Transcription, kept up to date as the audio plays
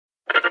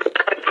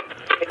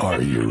Are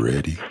you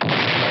ready?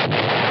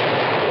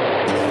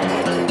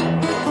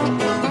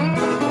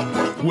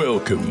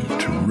 Welcome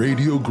to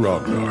Radio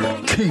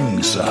Grognard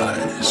King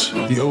Size,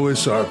 the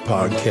OSR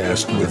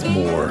podcast with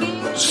more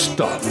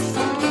stuff,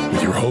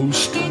 with your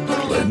host,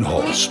 Glenn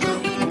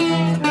Hallstrom.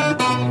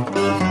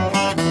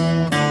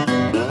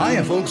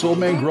 Hiya, folks. Old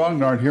Man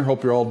Grognard here.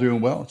 Hope you're all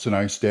doing well. It's a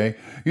nice day.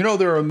 You know,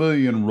 there are a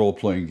million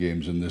role-playing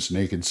games in this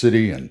naked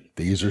city, and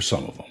these are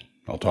some of them.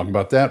 I'll talk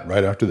about that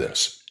right after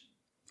this.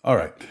 All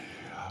right.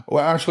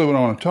 Well, actually, what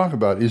I want to talk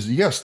about is,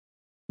 yes,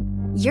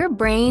 your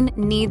brain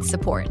needs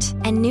support,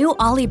 and new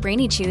Ollie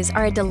Brainy Chews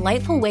are a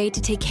delightful way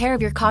to take care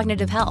of your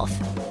cognitive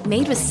health.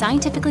 Made with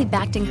scientifically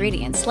backed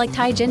ingredients like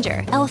Thai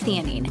ginger,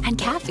 L-theanine, and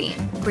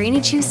caffeine,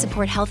 Brainy Chews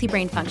support healthy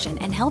brain function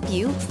and help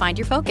you find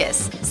your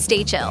focus,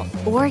 stay chill,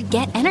 or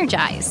get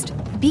energized.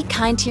 Be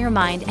kind to your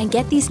mind and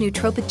get these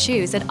nootropic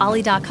chews at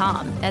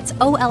ollie.com. That's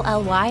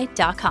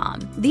OLLY.com.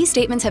 These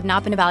statements have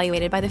not been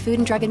evaluated by the Food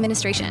and Drug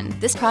Administration.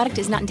 This product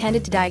is not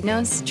intended to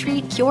diagnose,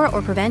 treat, cure,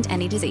 or prevent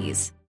any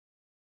disease.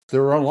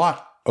 there are a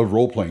lot of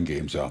role-playing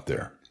games out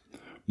there,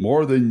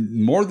 more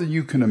than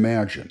you can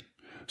imagine.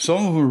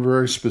 Some of them are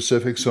very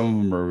specific, some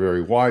of them are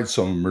very wide,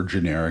 some of them are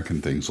generic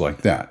and things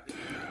like that.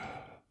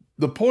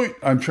 The point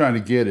I'm trying to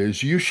get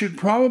is you should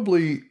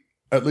probably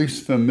at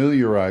least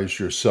familiarize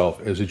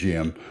yourself as a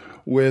GM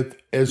with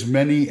as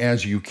many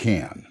as you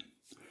can.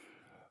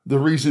 The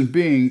reason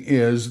being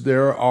is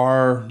there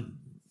are,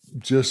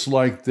 just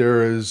like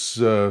there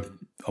is a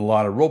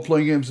lot of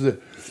role-playing games,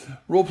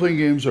 role-playing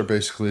games are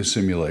basically a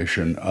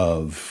simulation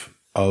of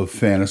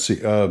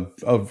fantasy,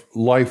 of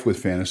life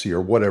with fantasy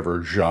or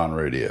whatever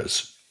genre it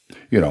is.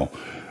 You know,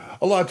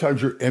 a lot of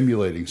times you're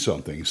emulating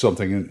something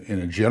in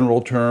a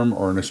general term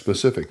or in a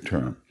specific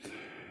term.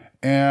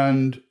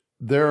 And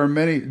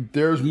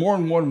there's more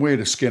than one way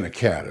to skin a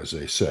cat, as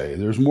they say.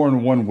 There's more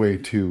than one way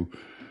to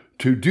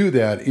do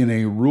that in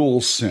a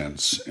rule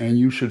sense. And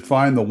you should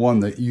find the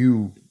one that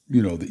you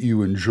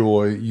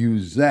enjoy,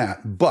 use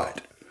that.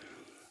 But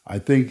I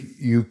think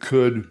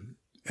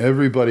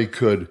everybody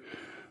could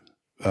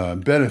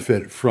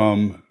benefit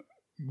from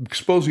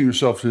exposing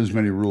yourself to as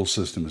many rule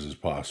systems as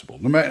possible.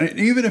 No matter,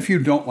 even if you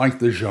don't like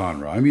the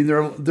genre. I mean,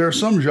 there are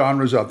some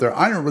genres out there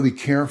I don't really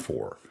care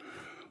for,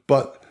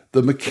 but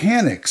the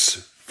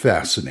mechanics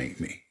fascinate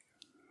me.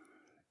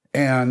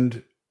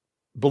 And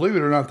believe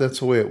it or not, that's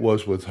the way it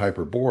was with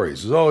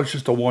Hyperboreas. It's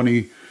just a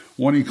 1E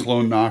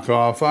clone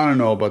knockoff. I don't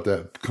know about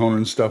that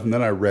Conan stuff. And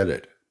then I read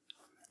it.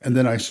 And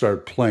then I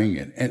started playing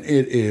it. And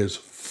it is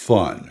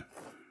fun.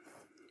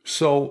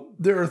 So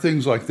there are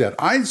things like that.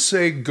 I'd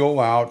say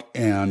go out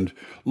and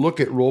look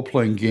at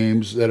role-playing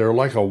games that are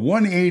like a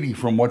 180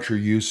 from what you're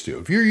used to.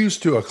 If you're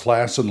used to a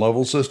class and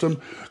level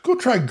system, go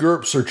try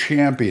GURPS or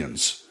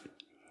Champions.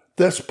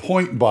 That's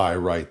point buy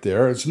right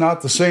there. It's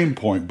not the same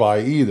point buy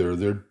either.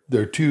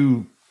 They're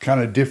two kind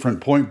of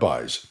different point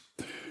buys.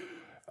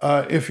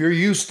 If you're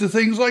used to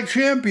things like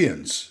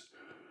Champions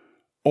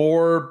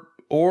or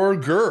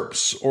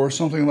GURPS or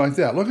something like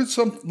that, look at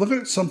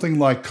something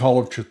like Call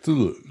of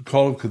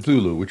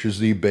Cthulhu, which is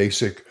the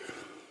basic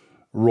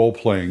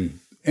role-playing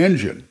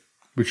engine,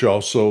 which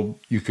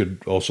you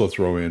could also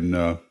throw in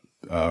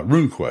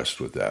RuneQuest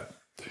with that,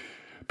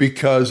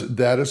 because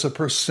that is a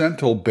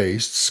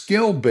percentile-based,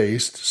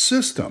 skill-based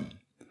system,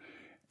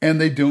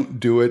 and they don't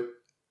do it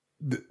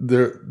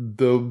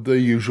the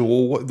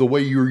usual, the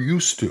way you're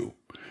used to.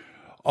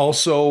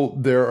 Also,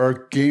 there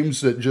are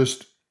games that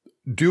just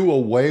do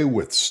away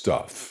with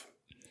stuff.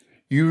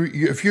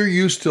 If you're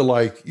used to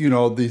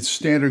the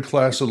standard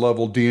class and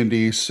level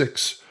D&D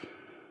six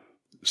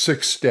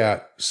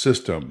stat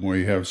system where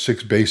you have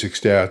 6 basic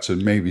stats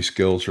and maybe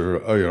skills or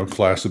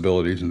class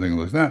abilities and things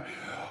like that,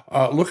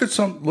 look at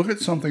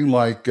something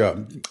like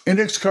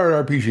Index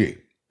Card RPG.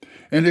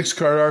 Index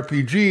Card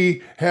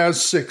RPG has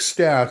 6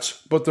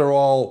 stats, but they're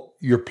all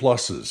your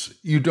pluses.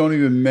 You don't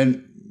even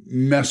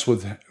mess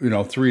with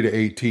 3 to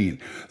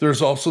 18.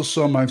 There's also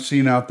some I've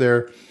seen out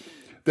there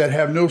that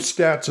have no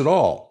stats at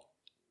all.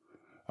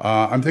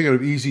 I'm thinking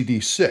of Easy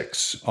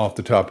D6 off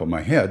the top of my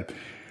head,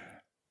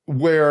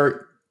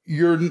 where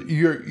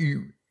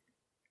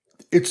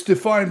it's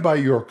defined by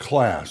your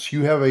class.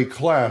 You have a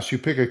class, you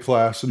pick a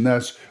class, and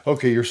that's,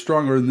 okay, you're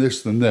stronger in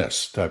this than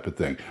this type of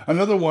thing.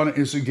 Another one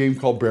is a game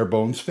called Bare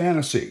Bones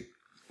Fantasy.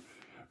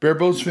 Bare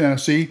Bones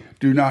Fantasy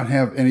do not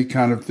have any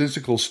kind of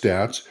physical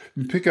stats.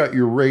 You pick out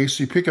your race,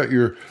 you pick out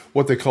your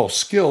what they call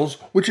skills,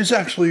 which is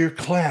actually your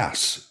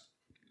class.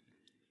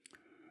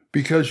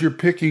 Because you're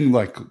picking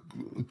like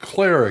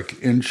cleric,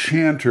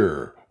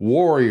 enchanter,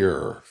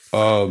 warrior,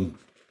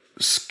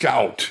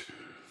 scout.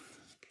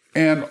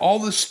 And all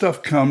this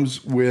stuff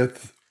comes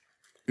with,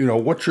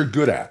 what you're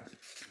good at.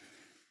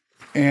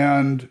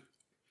 And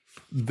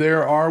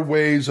there are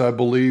ways, I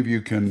believe,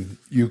 you can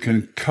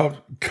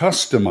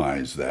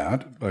customize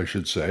that, I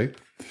should say.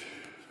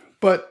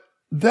 But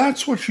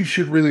that's what you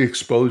should really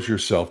expose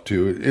yourself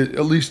to,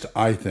 at least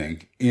I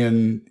think,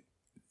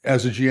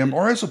 as a GM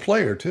or as a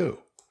player too.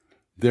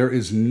 There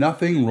is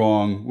nothing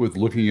wrong with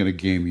looking at a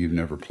game you've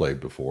never played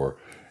before,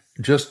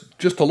 just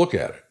to look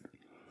at it.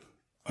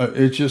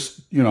 It's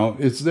just,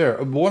 it's there.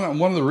 One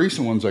of the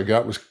recent ones I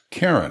got was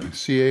Cairn,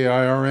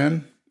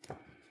 Cairn,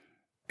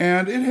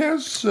 and it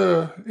has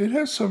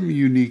some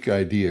unique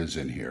ideas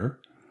in here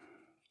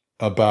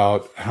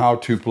about how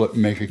to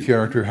make a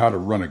character, how to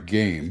run a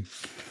game.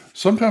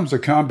 Sometimes the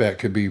combat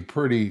could be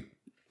pretty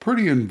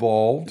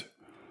involved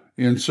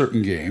in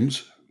certain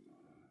games,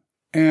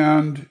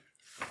 and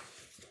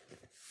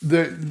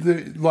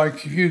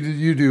like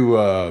you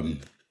do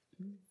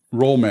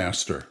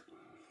Rollmaster.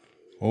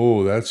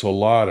 Oh, that's a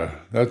lot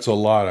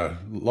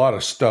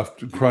of stuff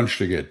to crunch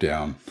to get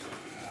down.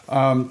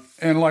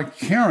 And like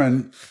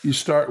Cairn, you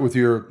start with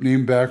your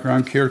name,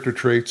 background, character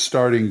traits,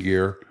 starting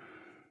gear.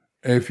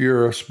 If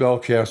you're a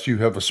spellcaster, you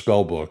have a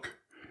spell book,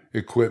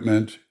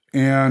 equipment,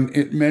 and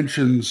it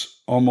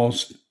mentions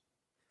almost,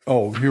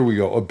 here we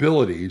go,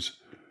 abilities.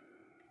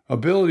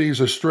 Abilities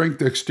are strength,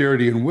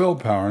 dexterity, and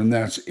willpower, and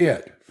that's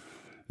it.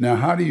 Now,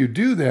 how do you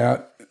do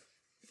that?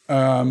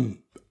 I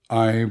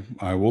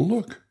will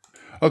look.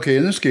 Okay,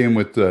 in this game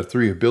with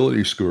 3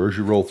 ability scores,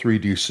 you roll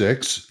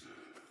 3d6,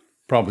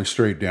 probably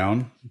straight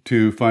down,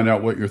 to find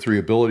out what your 3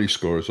 ability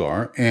scores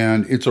are.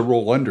 And it's a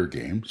roll under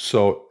game.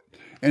 So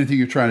anything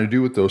you're trying to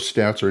do with those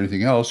stats or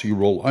anything else, you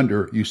roll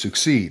under, you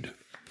succeed.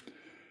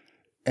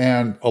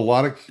 And a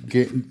lot of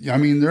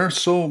there are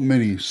so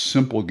many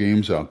simple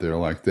games out there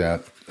like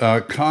that.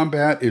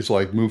 Combat is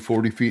like move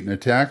 40 feet and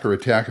attack, or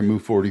attack and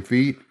move 40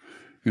 feet.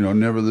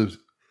 Never the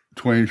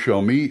twain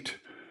shall meet,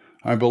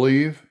 I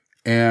believe.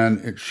 And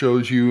it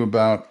shows you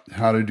about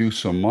how to do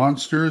some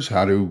monsters,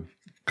 how to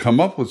come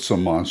up with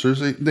some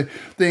monsters.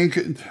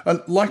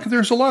 Like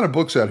there's a lot of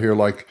books out here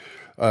like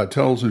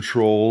Tunnels and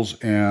Trolls,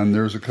 and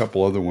there's a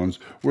couple other ones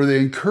where they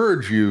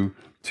encourage you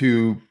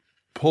to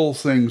pull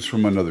things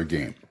from another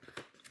game.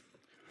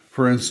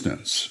 For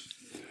instance,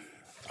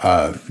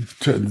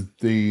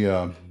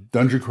 the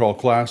Dungeon Crawl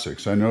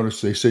Classics, I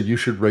noticed they said you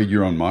should raid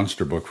your own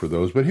monster book for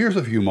those, but here's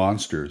a few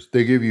monsters.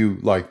 They give you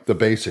like the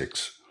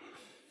basics,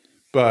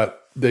 but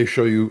they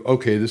show you,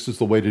 okay, this is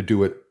the way to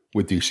do it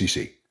with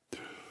DCC.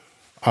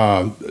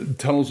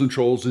 Tunnels and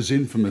Trolls is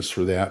infamous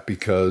for that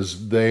because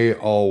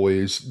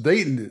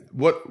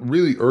what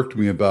really irked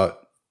me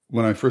about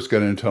when I first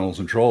got into Tunnels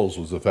and Trolls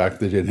was the fact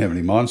they didn't have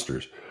any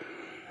monsters.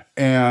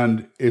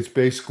 And it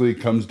basically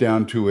comes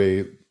down to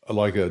a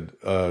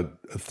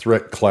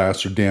threat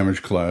class or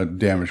damage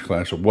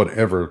class or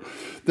whatever.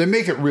 They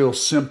make it real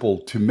simple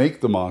to make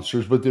the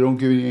monsters, but they don't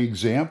give you any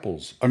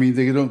examples.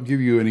 They don't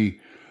give you any.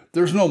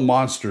 There's no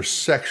monster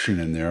section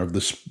in there of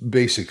the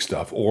basic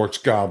stuff.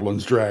 Orcs,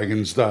 goblins,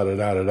 dragons,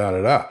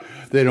 da-da-da-da-da-da-da.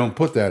 They don't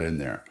put that in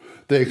there.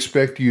 They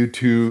expect you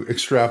to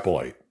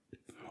extrapolate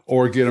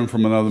or get them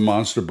from another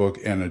monster book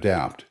and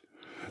adapt.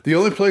 The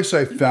only place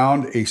I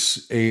found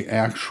a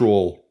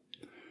actual,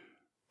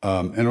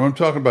 and I'm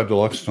talking about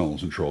deluxe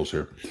Tunnels and Trolls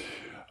here,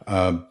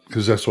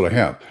 because that's what I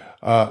have.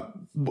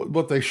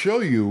 What they show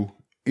you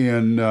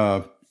in...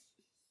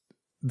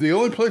 the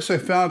only place I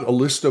found a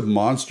list of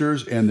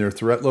monsters and their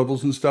threat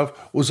levels and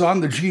stuff was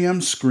on the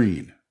GM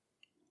screen.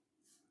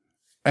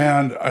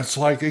 And it's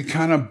like, it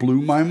kind of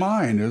blew my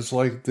mind. It's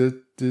like,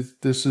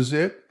 this is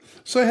it.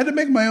 So I had to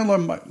make my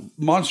own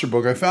monster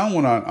book. I found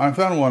one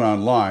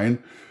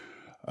online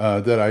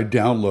that I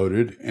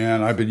downloaded,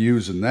 and I've been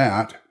using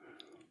that.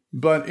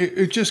 But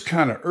it just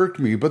kind of irked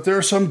me. But there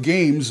are some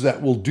games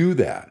that will do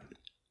that.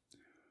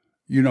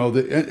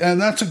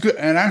 That's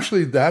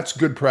that's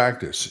good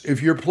practice.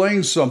 If you're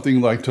playing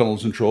something like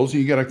Tunnels and Trolls,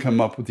 you got to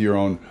come up with your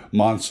own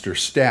monster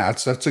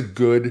stats.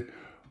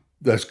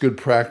 That's good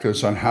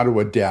practice on how to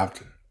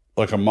adapt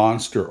like a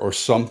monster or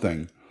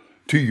something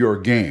to your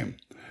game.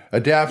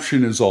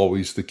 Adaption is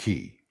always the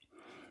key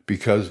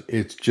because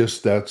it's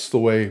just that's the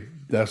way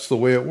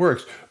it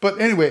works. But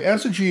anyway,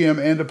 as a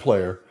GM and a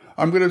player,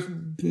 I'm going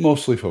to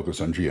mostly focus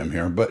on GM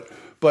here, but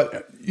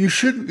you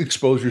should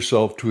expose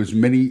yourself to as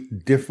many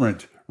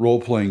different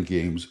role-playing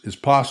games as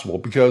possible,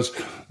 because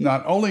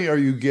not only are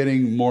you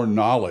getting more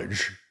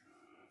knowledge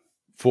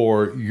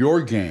for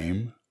your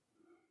game,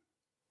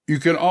 you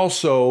can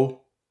also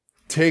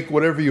take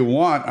whatever you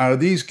want out of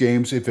these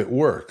games if it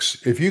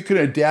works. If you can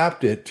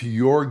adapt it to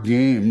your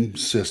game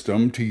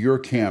system, to your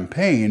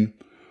campaign,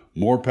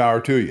 more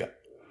power to you.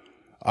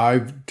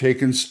 I've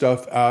taken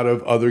stuff out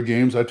of other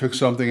games. I took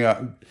something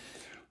out.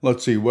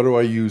 Let's see, what do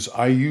I use?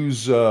 I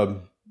use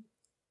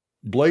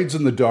Blades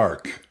in the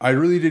Dark. I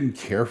really didn't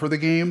care for the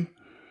game.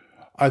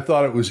 I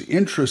thought it was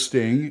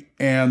interesting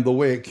and the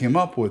way it came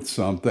up with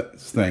some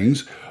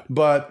things,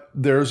 but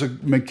there's a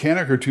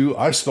mechanic or two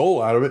I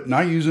stole out of it and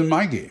I use in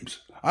my games.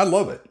 I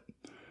love it.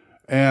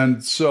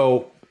 And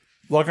so,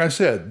 like I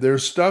said,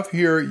 there's stuff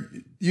here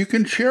you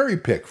can cherry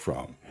pick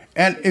from.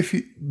 And if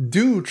you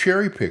do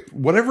cherry pick,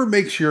 whatever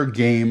makes your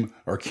game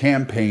or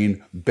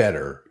campaign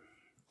better,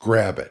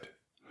 grab it.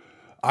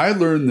 I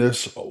learned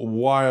this a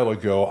while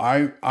ago.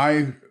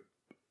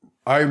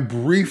 I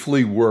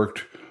briefly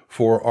worked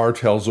for R.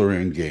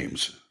 Talzorian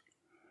Games,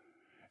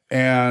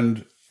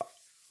 and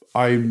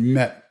I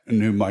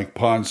knew Mike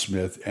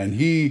Pondsmith, and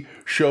he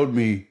showed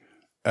me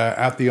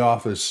at the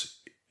office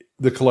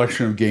the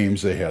collection of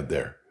games they had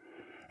there.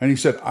 And he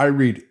said, I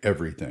read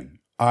everything.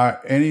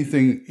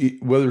 Anything,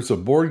 whether it's a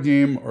board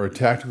game or a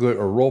tactical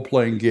or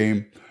role-playing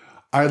game,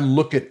 I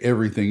look at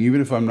everything, even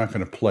if I'm not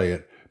going to play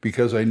it,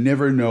 because I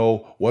never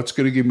know what's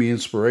going to give me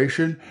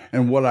inspiration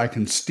and what I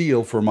can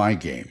steal for my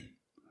game,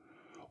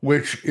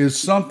 which is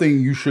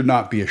something you should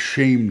not be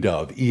ashamed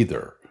of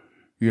either.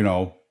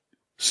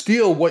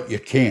 Steal what you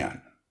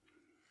can.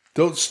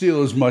 Don't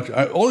steal as much.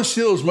 Only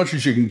steal as much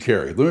as you can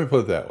carry. Let me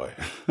put it that way.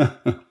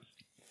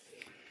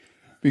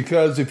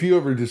 Because if you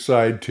ever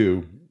decide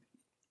to,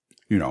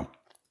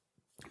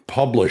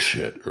 publish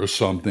it or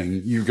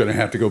something, you're going to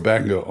have to go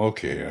back and go,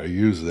 okay, I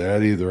use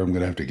that. Either I'm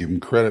going to have to give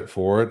them credit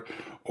for it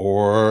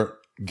or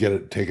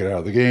take it out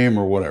of the game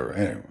or whatever.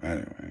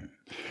 Anyway,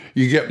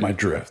 you get my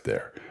drift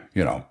there.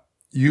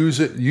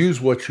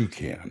 Use what you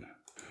can.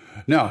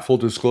 Now, full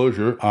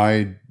disclosure,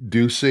 I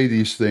do say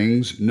these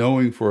things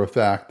knowing for a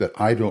fact that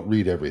I don't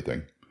read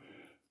everything,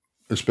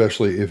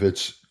 especially if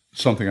it's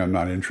something I'm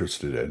not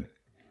interested in.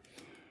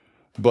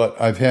 But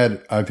I've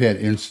had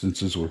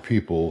instances where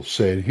people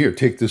say, here,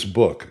 take this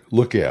book,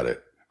 look at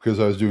it, because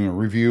I was doing a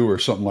review or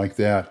something like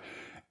that.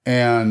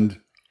 And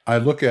I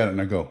look at it and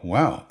I go,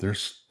 wow,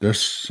 there's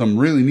some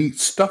really neat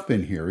stuff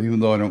in here, even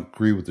though I don't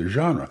agree with the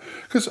genre.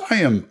 Because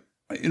I'm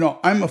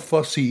a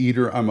fussy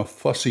eater. I'm a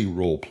fussy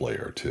role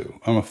player too.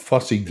 I'm a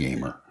fussy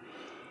gamer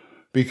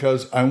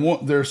because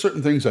there are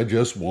certain things I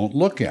just won't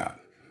look at,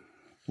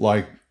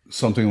 like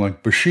something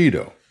like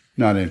Bushido,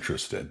 not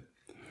interested.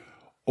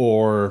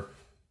 Or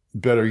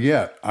better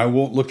yet, I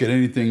won't look at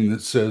anything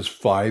that says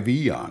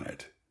 5e on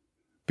it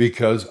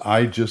because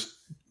I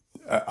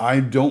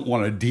don't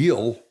want to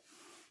deal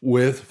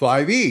with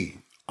 5e.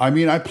 I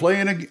mean, I play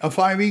in a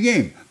 5e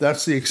game.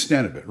 That's the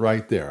extent of it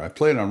right there. I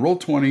play it on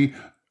Roll20.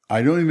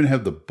 I don't even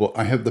have the book.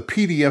 I have the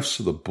PDFs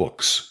of the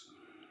books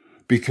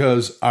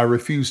because I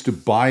refuse to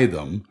buy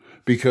them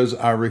because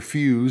I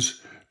refuse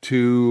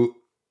to,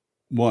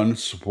 one,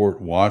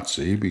 support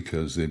WotC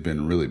because they've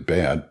been really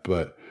bad,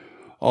 but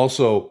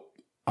also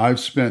I've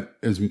spent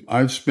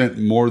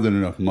more than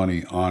enough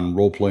money on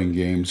role-playing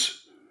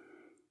games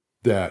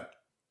that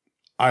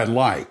I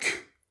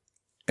like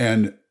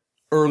and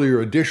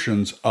earlier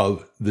editions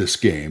of this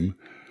game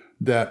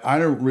that I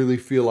don't really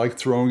feel like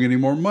throwing any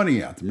more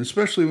money at them,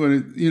 especially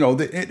when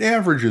it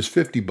averages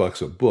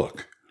 $50 a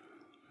book.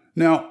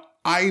 Now,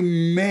 I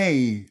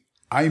may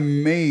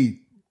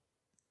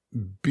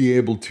be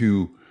able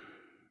to,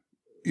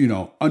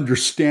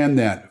 understand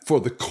that for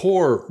the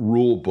core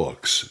rule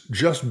books,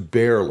 just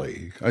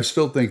barely. I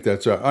still think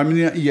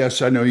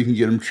yes, I know you can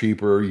get them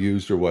cheaper or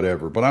used or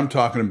whatever, but I'm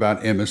talking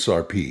about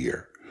MSRP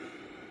here.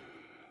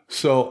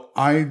 So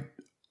I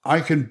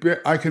can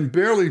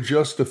barely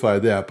justify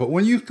that, but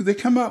when they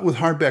come out with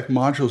hardback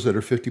modules that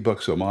are $50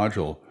 a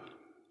module,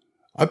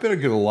 I better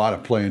get a lot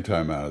of playing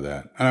time out of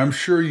that. And I'm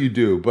sure you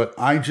do, but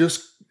I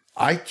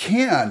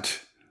can't.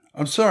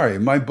 I'm sorry,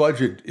 my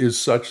budget is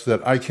such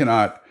that I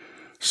cannot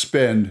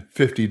spend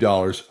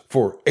 $50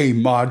 for a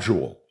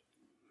module.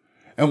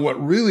 And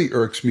what really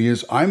irks me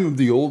is I'm of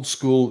the old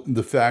school,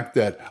 the fact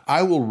that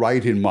I will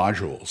write in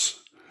modules.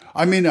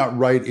 I may not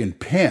write in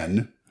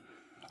pen.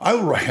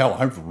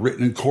 I've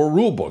written in core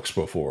rule books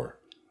before,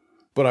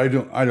 but I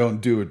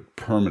don't do it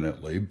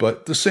permanently.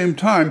 But at the same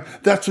time,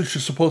 that's what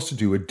you're supposed to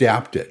do,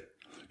 adapt it.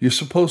 You're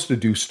supposed to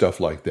do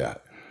stuff like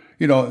that.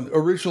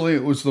 Originally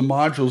it was the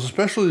modules,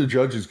 especially the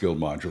Judges Guild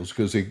modules,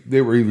 because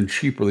they were even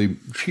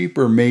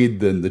cheaper made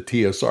than the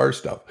TSR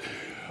stuff.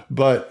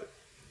 But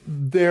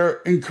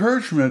their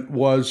encouragement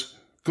was,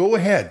 go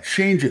ahead,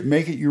 change it,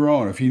 make it your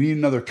own. If you need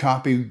another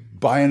copy,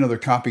 buy another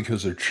copy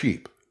because they're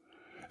cheap.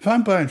 If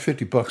I'm buying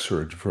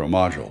 $50 for a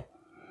module,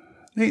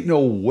 there ain't no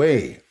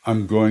way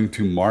I'm going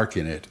to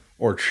market it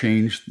or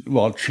change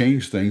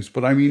things.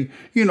 But I mean,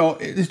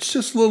 it's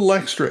just a little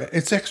extra.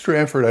 It's extra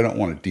effort I don't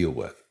want to deal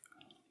with.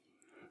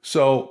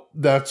 So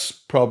that's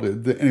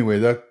probably, anyway,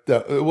 that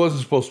it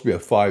wasn't supposed to be a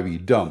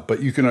 5e dump,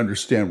 but you can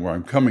understand where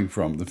I'm coming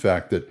from. The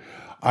fact that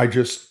I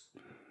just,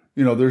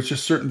 there's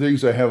just certain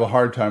things I have a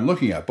hard time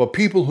looking at. But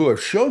people who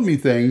have showed me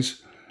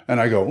things and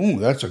I go, ooh,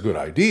 that's a good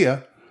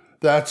idea.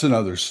 That's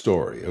another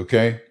story,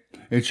 okay?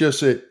 It's just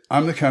that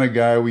I'm the kind of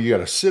guy where you got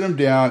to sit him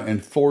down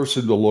and force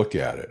him to look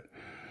at it.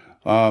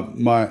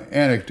 My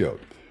anecdote,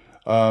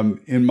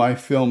 in my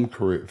film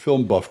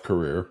buff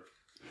career,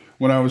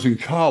 when I was in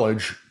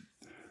college,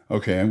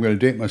 okay, I'm going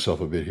to date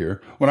myself a bit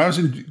here. When I was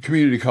in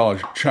community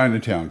college,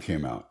 Chinatown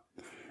came out.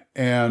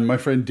 And my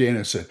friend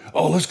Dana said,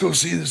 oh, let's go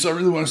see this. I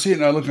really want to see it.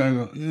 And I looked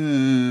and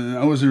I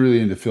go, I wasn't really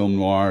into film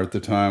noir at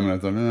the time. And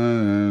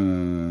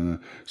I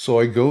thought, So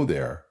I go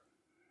there.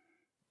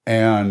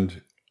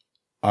 And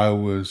I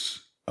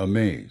was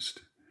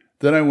amazed.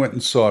 Then I went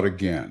and saw it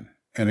again.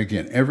 And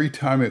again, every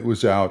time it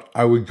was out,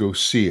 I would go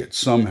see it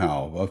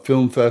somehow. A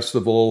film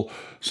festival,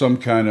 some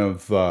kind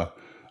of,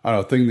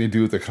 thing they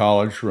do at the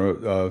college,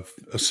 a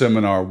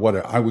seminar,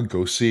 whatever. I would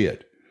go see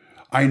it.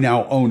 I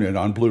now own it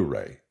on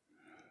Blu-ray.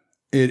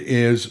 It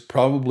is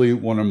probably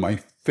one of my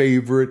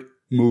favorite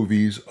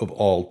movies of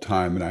all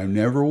time. And I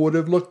never would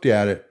have looked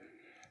at it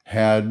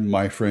had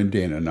my friend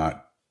Dana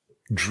not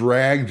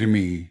dragged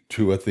me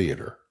to a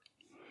theater.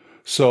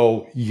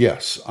 So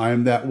yes,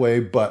 I'm that way,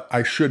 but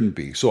I shouldn't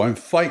be. So I'm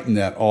fighting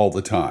that all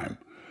the time.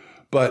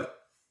 But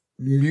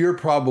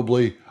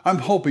I'm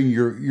hoping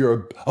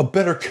you're a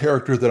better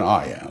character than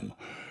I am.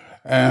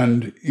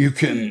 And you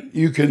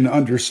can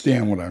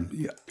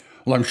understand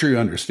I'm sure you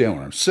understand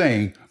what I'm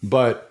saying,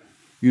 but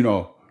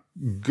do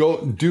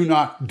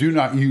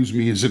not use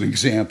me as an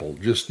example.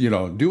 Just,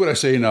 do what I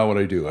say, not what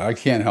I do. I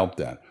can't help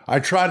that. I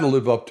try to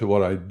live up to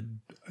what I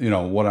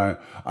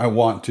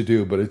want to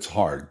do, but it's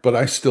hard, but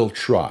I still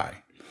try.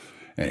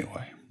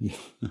 Anyway,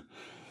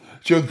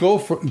 so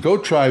go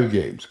try the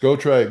games. Go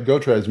try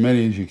as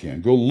many as you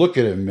can. Go look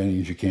at as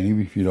many as you can,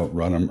 even if you don't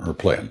run them or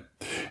play them.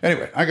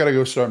 Anyway, I got to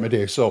go start my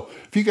day. So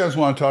if you guys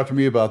want to talk to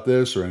me about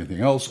this or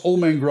anything else,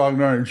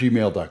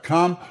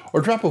 oldmangrognard@gmail.com, or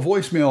drop a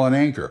voicemail on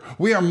Anchor.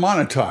 We are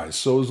monetized,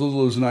 so as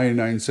little as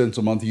 99 cents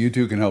a month, you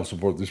too can help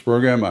support this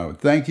program. I would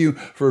thank you.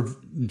 For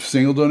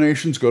single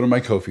donations, go to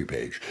my Ko-fi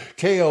page,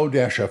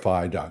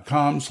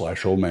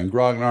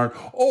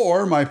 ko-fi.com/oldmangrognard,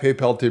 or my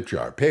PayPal tip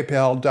jar,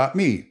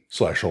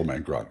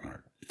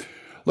 paypal.me/oldmangrognard.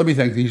 Let me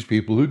thank these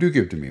people who do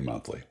give to me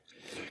monthly.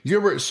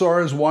 Gilbert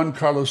Soares, Juan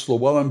Carlos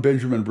Llewellyn,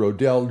 Benjamin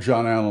Brodell,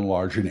 John Allen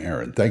Large, and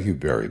Aaron. Thank you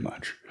very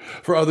much.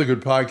 For other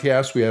good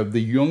podcasts, we have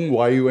the Jung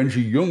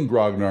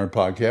Grognard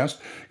podcast,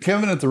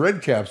 Kevin at the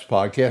Red Caps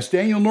podcast,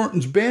 Daniel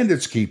Norton's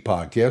Bandits Keep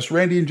podcast,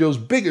 Randy and Joe's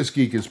Biggest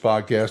Geekest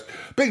podcast,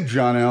 Big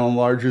John Allen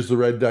Large's The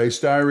Red Dice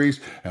Diaries,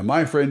 and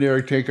my friend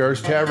Eric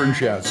Takar's Tavern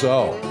Chat.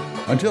 So,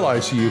 until I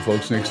see you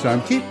folks next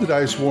time, keep the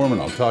dice warm,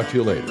 and I'll talk to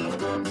you later.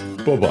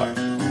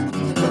 Bye-bye.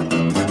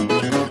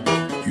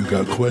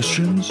 Got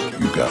questions?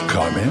 You got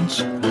comments?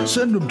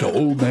 Send them to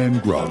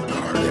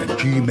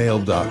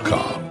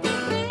oldmangrognard@gmail.com.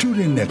 Tune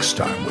in next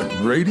time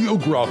when Radio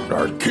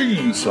Grognard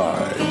King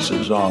Size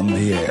is on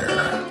the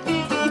air.